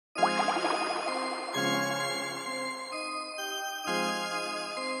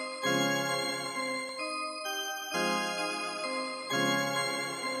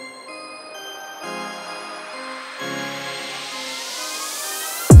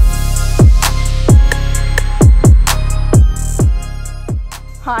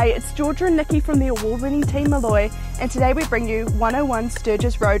Hi, it's Georgia and Nikki from the award-winning team Malloy, and today we bring you 101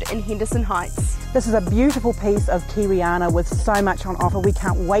 Sturges Road in Henderson Heights. This is a beautiful piece of Kiwiana with so much on offer. We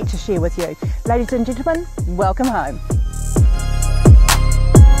can't wait to share with you. Ladies and gentlemen, welcome home.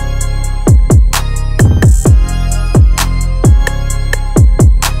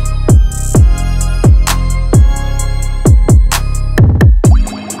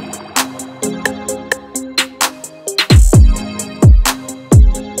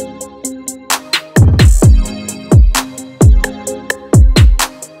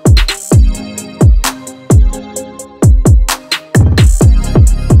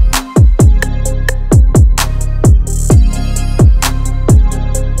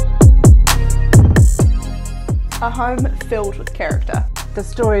 A home filled with character. The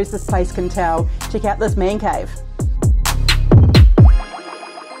stories this place can tell. Check out this man cave.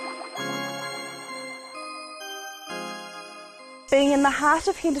 Being in the heart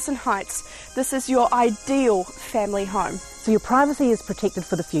of Henderson Heights, this is your ideal family home. So your privacy is protected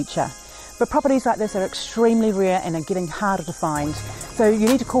for the future. But properties like this are extremely rare and are getting harder to find. So you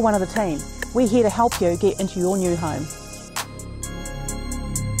need to call one of the team. We're here to help you get into your new home.